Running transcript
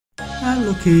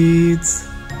Hello kids,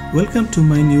 welcome to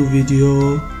my new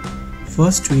video.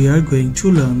 First we are going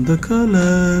to learn the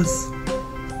colors.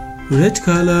 Red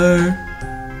color,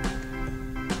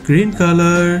 green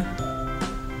color,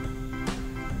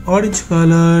 orange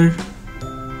color,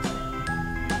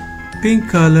 pink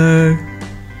color,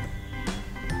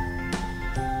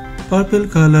 purple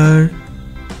color,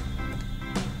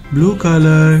 blue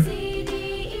color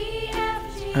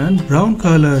and brown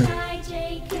color.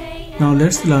 Now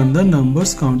let's learn the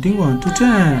numbers counting 1 to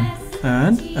 10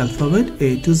 and alphabet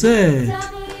A to Z.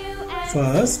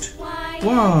 First,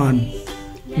 1.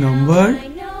 Number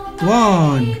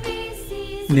 1.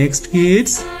 Next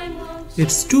kids,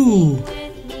 it's 2.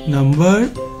 Number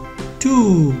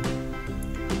 2.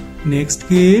 Next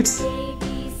kids,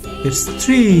 it's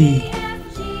 3.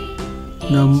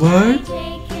 Number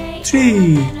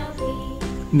 3.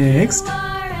 Next,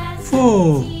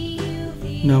 4.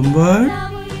 Number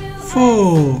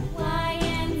 4.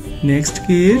 Next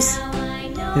kids,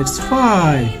 it's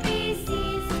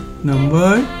 5.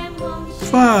 Number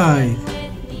 5.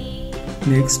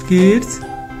 Next kids,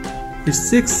 it's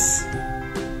 6.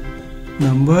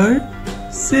 Number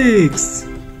 6.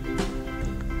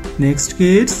 Next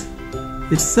kids,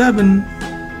 it's 7.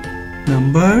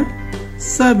 Number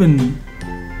 7.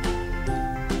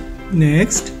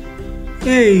 Next,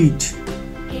 8.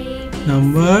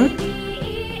 Number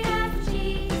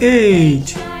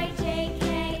 8.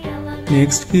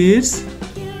 Next kids,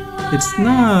 it's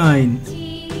 9.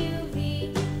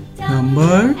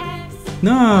 Number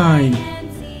 9.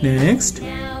 Next,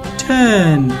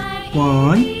 10.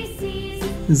 1,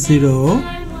 0,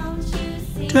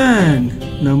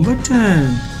 10. Number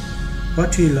 10.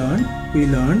 What we learned? We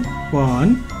learned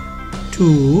 1,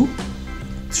 2,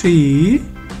 3,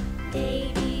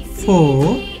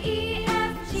 4,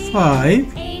 5,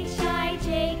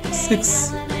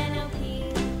 6,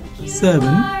 7,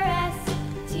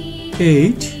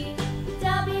 8,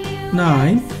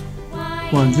 9,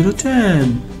 1, 0,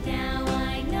 10.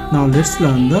 Now let's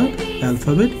learn the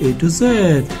alphabet A to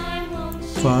Z.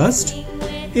 First,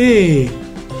 A.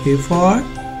 A for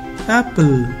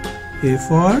apple. A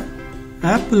for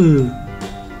apple.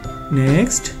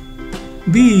 Next,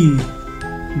 B.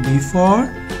 B for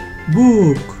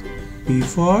book. B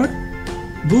for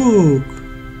book.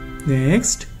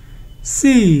 Next,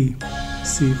 C.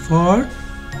 C for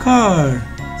car.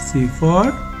 C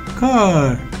for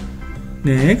car.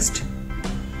 Next,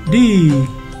 D.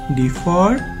 D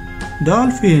for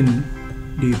dolphin.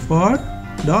 D for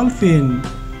dolphin.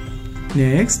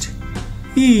 Next,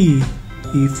 E.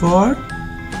 E for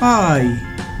eye.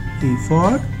 E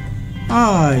for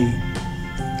eye.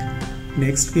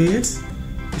 Next kids,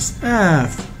 it's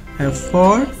F. F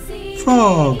for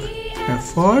frog. F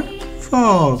for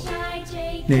frog.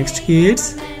 Next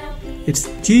kids, it's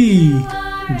G.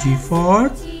 G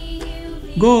for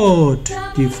goat.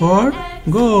 G for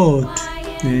goat.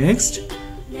 Next,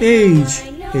 H.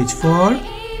 H for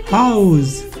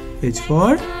house. H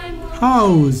for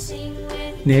house.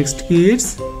 Next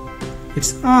kids,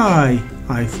 it's I.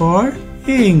 I for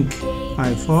ink.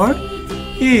 I for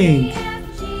ink.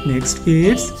 Next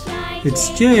kids, it's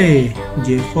J.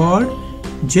 J for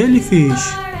jellyfish.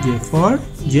 J for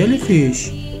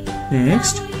jellyfish.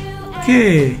 Next,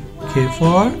 K. K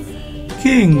for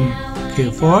king.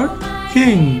 K for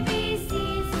king.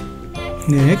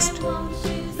 Next,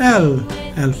 L.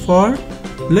 L for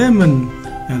lemon.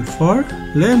 L for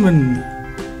lemon.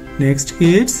 Next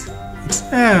kids, it's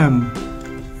M.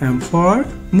 M for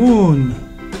moon.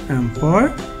 M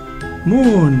for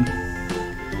moon.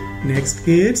 Next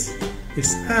kids,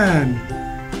 it's N.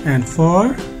 N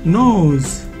for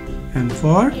nose. N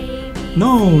for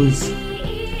nose.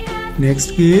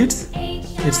 Next kids,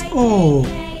 it's O.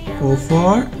 O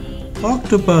for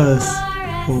octopus.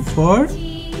 O for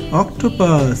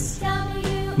octopus.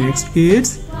 Next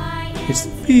kids, it's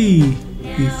P.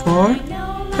 P for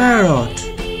parrot.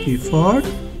 P for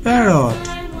parrot.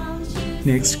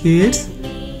 Next kids,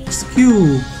 it's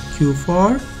Q. Q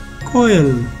for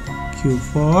quail. Q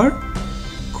for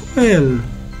quail.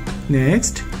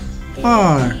 Next,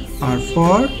 R. R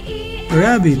for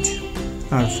rabbit.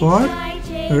 R for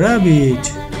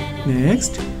rabbit.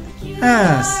 Next,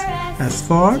 S. S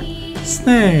for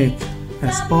snake.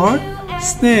 S for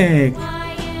snake.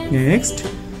 Next,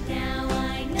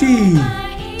 T.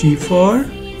 T for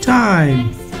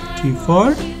time. T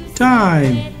for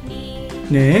time.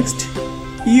 Next,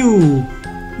 U.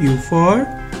 U for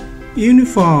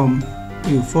uniform.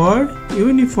 U for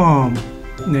uniform.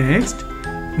 Next,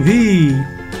 V.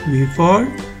 V for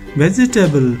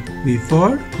vegetable. V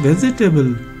for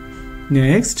vegetable.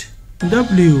 Next,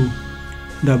 W.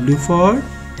 W for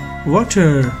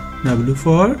water. W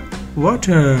for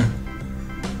water.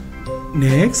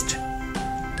 Next,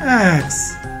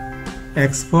 X.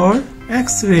 X for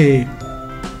X-ray.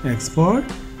 X for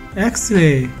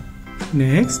X-ray.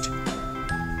 Next,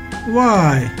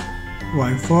 Y.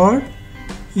 Y for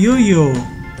yo-yo.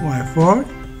 Y for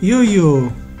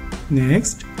yo-yo.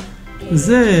 Next,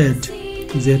 Z.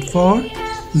 Z for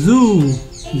zoo.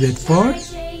 Z for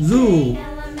zoo.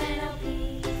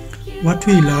 What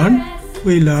we learn?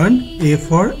 We learned A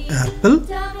for apple,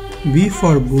 B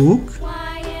for book,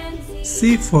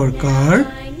 C for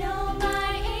car,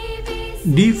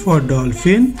 D for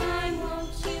dolphin,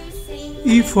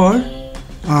 E for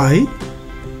eye,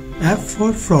 F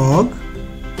for frog,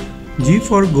 G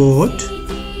for goat,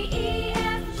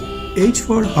 H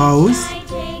for house,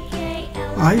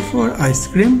 I for ice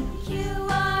cream,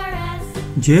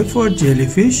 J for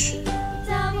jellyfish,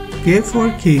 K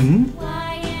for king,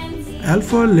 L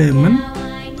for lemon,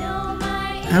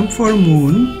 M for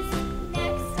moon,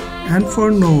 N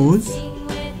for nose,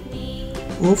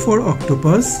 O for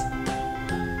octopus,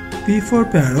 P for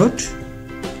parrot,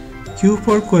 Q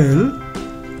for quail,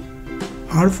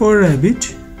 R for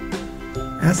rabbit,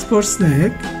 S for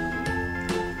snake,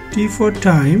 T for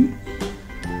time,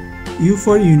 U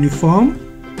for uniform,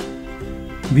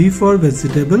 V for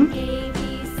vegetable,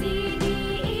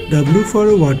 W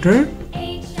for water,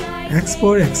 X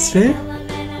for X-ray,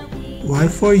 Y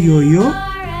for yo-yo,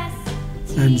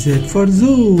 and Z for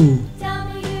zoo.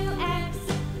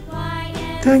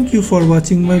 Thank you for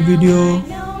watching my video.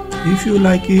 If you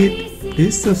like it,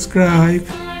 please subscribe.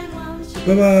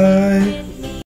 Bye bye.